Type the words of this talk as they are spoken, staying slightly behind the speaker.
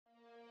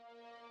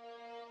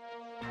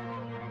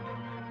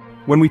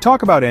When we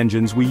talk about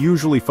engines, we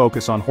usually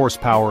focus on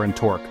horsepower and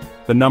torque,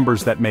 the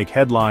numbers that make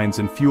headlines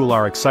and fuel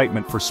our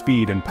excitement for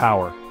speed and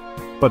power.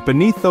 But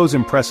beneath those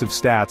impressive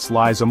stats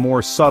lies a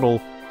more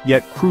subtle,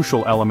 yet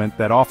crucial element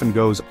that often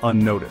goes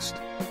unnoticed.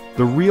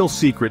 The real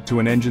secret to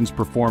an engine's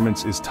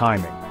performance is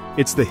timing.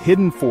 It's the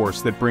hidden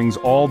force that brings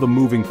all the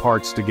moving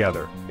parts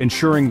together,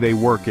 ensuring they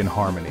work in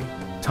harmony.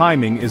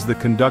 Timing is the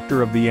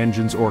conductor of the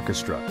engine's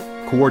orchestra,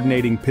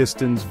 coordinating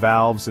pistons,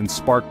 valves, and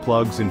spark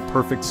plugs in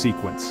perfect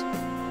sequence.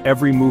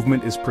 Every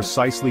movement is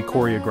precisely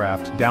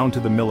choreographed down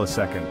to the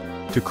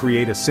millisecond, to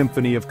create a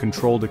symphony of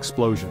controlled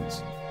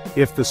explosions.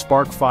 If the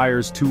spark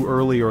fires too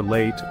early or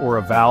late, or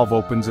a valve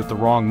opens at the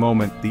wrong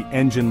moment, the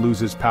engine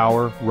loses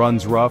power,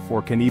 runs rough,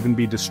 or can even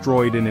be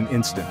destroyed in an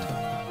instant.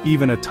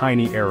 Even a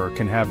tiny error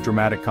can have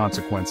dramatic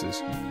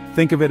consequences.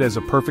 Think of it as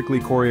a perfectly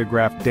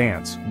choreographed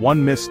dance.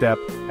 One misstep,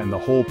 and the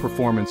whole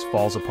performance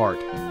falls apart.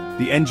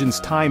 The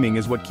engine's timing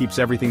is what keeps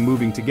everything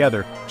moving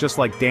together, just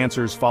like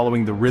dancers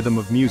following the rhythm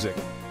of music.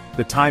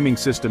 The timing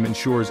system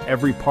ensures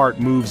every part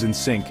moves in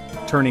sync,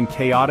 turning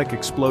chaotic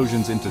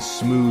explosions into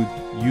smooth,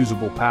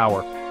 usable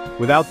power.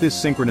 Without this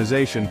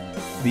synchronization,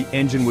 the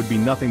engine would be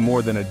nothing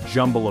more than a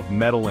jumble of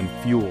metal and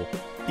fuel.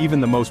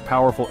 Even the most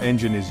powerful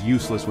engine is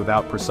useless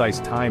without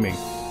precise timing.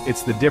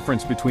 It's the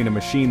difference between a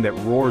machine that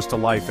roars to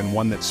life and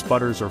one that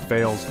sputters or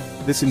fails.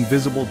 This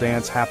invisible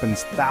dance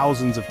happens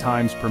thousands of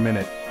times per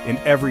minute, in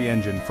every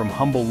engine, from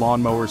humble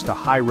lawnmowers to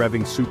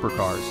high-revving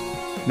supercars.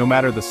 No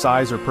matter the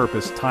size or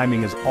purpose,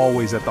 timing is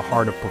always at the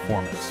heart of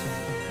performance.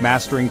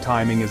 Mastering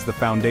timing is the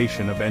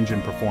foundation of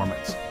engine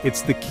performance.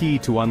 It's the key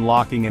to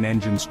unlocking an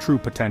engine's true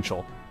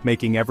potential,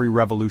 making every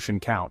revolution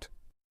count.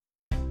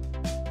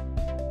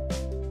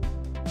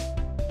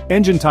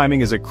 Engine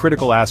timing is a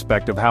critical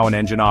aspect of how an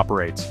engine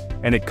operates,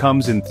 and it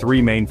comes in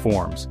three main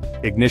forms: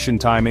 ignition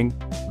timing,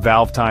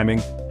 valve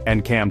timing,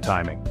 and cam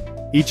timing.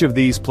 Each of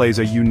these plays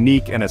a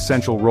unique and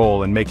essential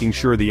role in making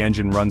sure the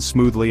engine runs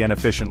smoothly and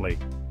efficiently.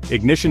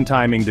 Ignition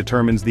timing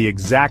determines the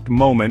exact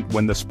moment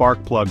when the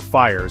spark plug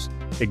fires,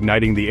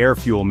 igniting the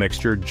air-fuel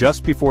mixture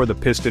just before the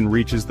piston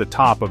reaches the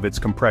top of its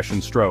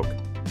compression stroke.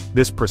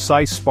 This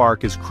precise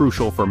spark is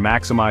crucial for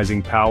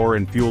maximizing power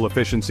and fuel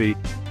efficiency,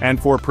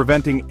 and for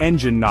preventing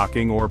engine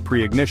knocking or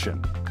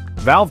pre-ignition.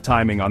 Valve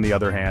timing, on the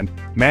other hand,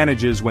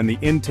 manages when the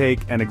intake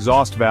and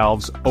exhaust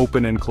valves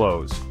open and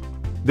close.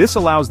 This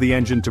allows the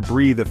engine to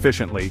breathe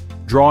efficiently,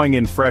 drawing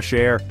in fresh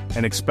air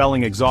and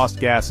expelling exhaust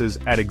gases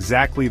at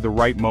exactly the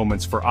right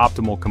moments for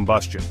optimal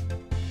combustion.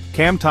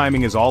 Cam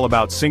timing is all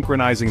about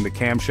synchronizing the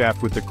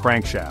camshaft with the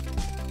crankshaft.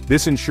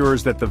 This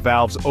ensures that the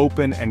valves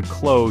open and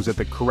close at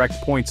the correct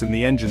points in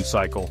the engine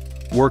cycle,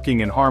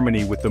 working in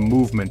harmony with the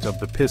movement of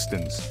the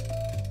pistons.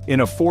 In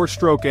a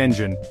four-stroke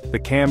engine, the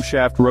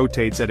camshaft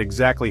rotates at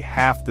exactly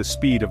half the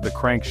speed of the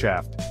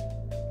crankshaft.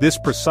 This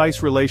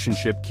precise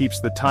relationship keeps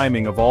the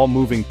timing of all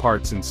moving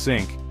parts in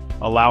sync,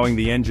 allowing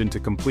the engine to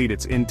complete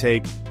its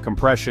intake,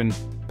 compression,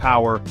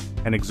 power,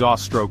 and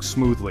exhaust strokes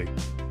smoothly.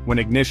 When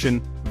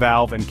ignition,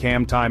 valve, and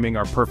cam timing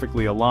are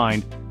perfectly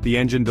aligned, the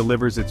engine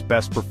delivers its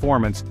best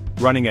performance,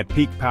 running at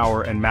peak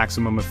power and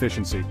maximum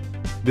efficiency.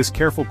 This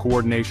careful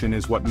coordination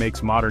is what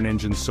makes modern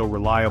engines so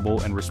reliable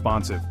and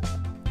responsive.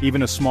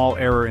 Even a small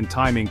error in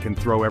timing can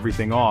throw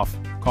everything off,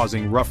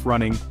 causing rough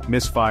running,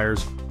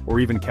 misfires, or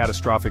even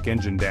catastrophic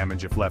engine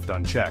damage if left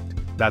unchecked.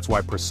 That's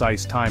why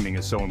precise timing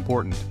is so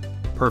important.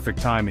 Perfect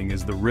timing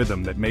is the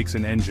rhythm that makes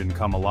an engine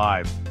come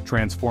alive,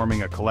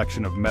 transforming a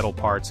collection of metal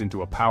parts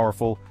into a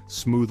powerful,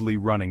 smoothly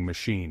running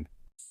machine.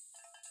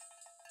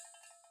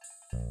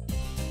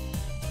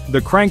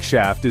 The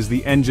crankshaft is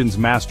the engine's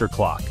master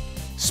clock,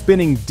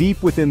 spinning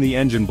deep within the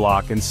engine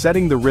block and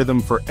setting the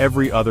rhythm for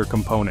every other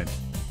component.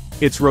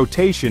 Its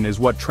rotation is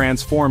what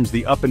transforms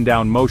the up and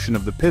down motion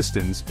of the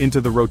pistons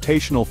into the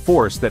rotational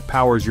force that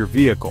powers your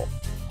vehicle.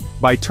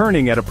 By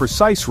turning at a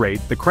precise rate,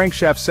 the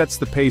crankshaft sets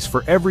the pace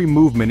for every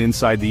movement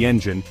inside the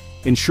engine,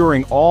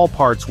 ensuring all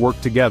parts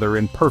work together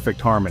in perfect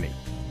harmony.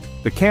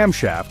 The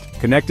camshaft,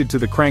 connected to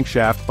the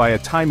crankshaft by a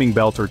timing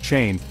belt or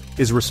chain,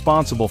 is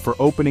responsible for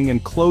opening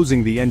and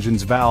closing the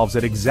engine's valves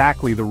at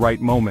exactly the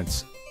right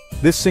moments.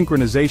 This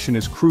synchronization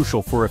is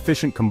crucial for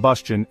efficient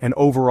combustion and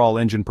overall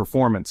engine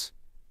performance.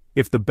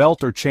 If the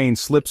belt or chain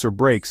slips or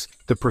breaks,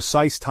 the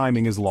precise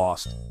timing is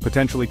lost,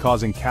 potentially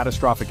causing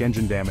catastrophic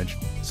engine damage,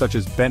 such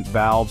as bent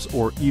valves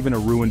or even a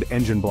ruined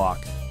engine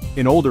block.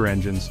 In older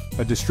engines,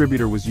 a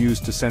distributor was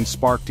used to send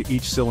spark to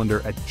each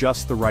cylinder at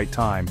just the right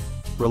time,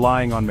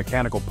 relying on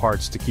mechanical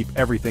parts to keep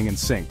everything in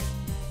sync.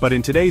 But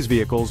in today's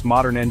vehicles,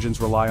 modern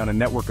engines rely on a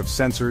network of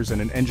sensors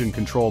and an engine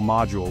control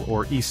module,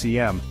 or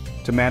ECM,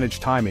 to manage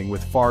timing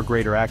with far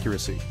greater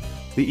accuracy.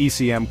 The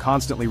ECM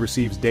constantly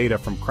receives data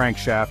from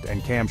crankshaft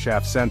and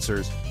camshaft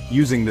sensors,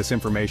 using this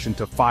information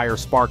to fire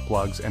spark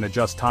plugs and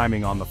adjust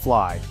timing on the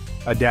fly,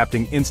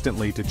 adapting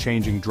instantly to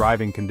changing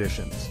driving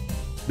conditions.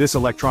 This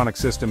electronic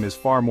system is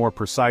far more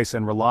precise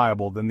and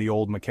reliable than the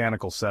old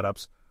mechanical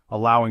setups,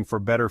 allowing for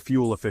better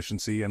fuel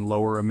efficiency and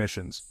lower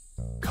emissions.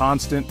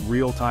 Constant,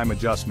 real-time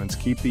adjustments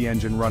keep the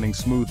engine running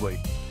smoothly,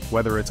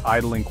 whether it's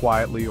idling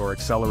quietly or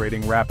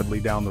accelerating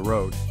rapidly down the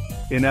road.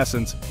 In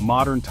essence,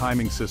 modern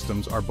timing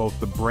systems are both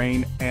the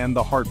brain and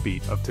the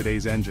heartbeat of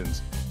today's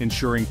engines,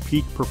 ensuring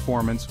peak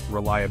performance,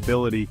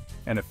 reliability,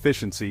 and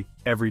efficiency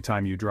every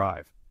time you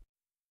drive.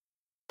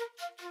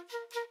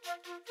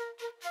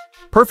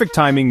 Perfect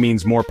timing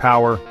means more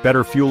power,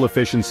 better fuel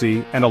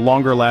efficiency, and a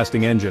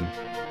longer-lasting engine.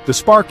 The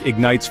spark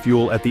ignites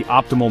fuel at the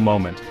optimal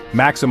moment,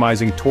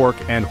 maximizing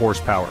torque and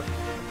horsepower.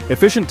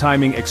 Efficient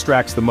timing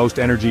extracts the most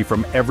energy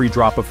from every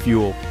drop of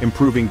fuel,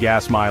 improving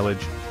gas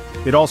mileage.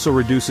 It also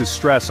reduces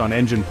stress on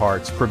engine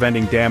parts,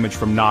 preventing damage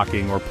from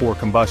knocking or poor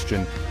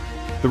combustion.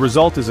 The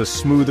result is a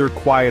smoother,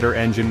 quieter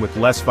engine with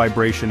less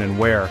vibration and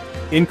wear.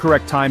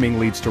 Incorrect timing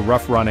leads to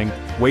rough running,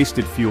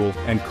 wasted fuel,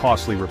 and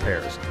costly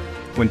repairs.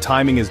 When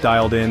timing is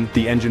dialed in,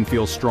 the engine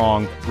feels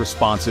strong,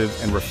 responsive,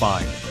 and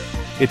refined.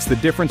 It's the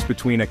difference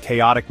between a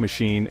chaotic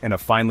machine and a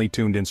finely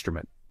tuned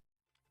instrument.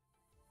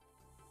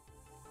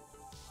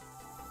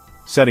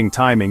 Setting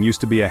timing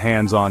used to be a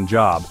hands-on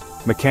job.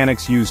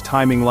 Mechanics used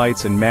timing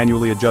lights and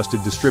manually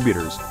adjusted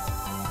distributors.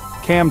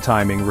 Cam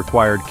timing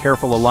required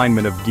careful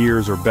alignment of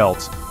gears or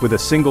belts, with a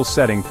single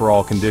setting for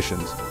all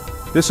conditions.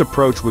 This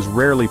approach was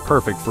rarely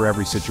perfect for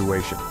every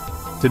situation.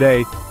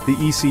 Today, the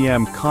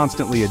ECM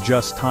constantly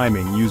adjusts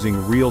timing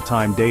using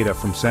real-time data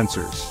from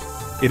sensors.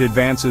 It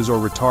advances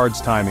or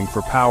retards timing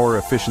for power,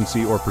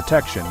 efficiency, or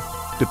protection,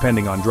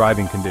 depending on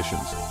driving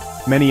conditions.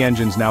 Many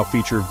engines now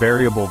feature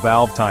variable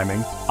valve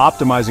timing,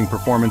 optimizing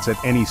performance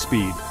at any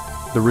speed.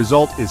 The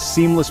result is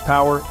seamless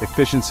power,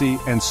 efficiency,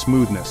 and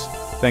smoothness,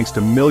 thanks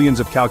to millions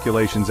of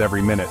calculations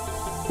every minute.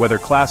 Whether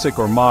classic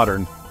or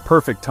modern,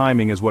 perfect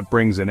timing is what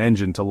brings an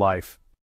engine to life.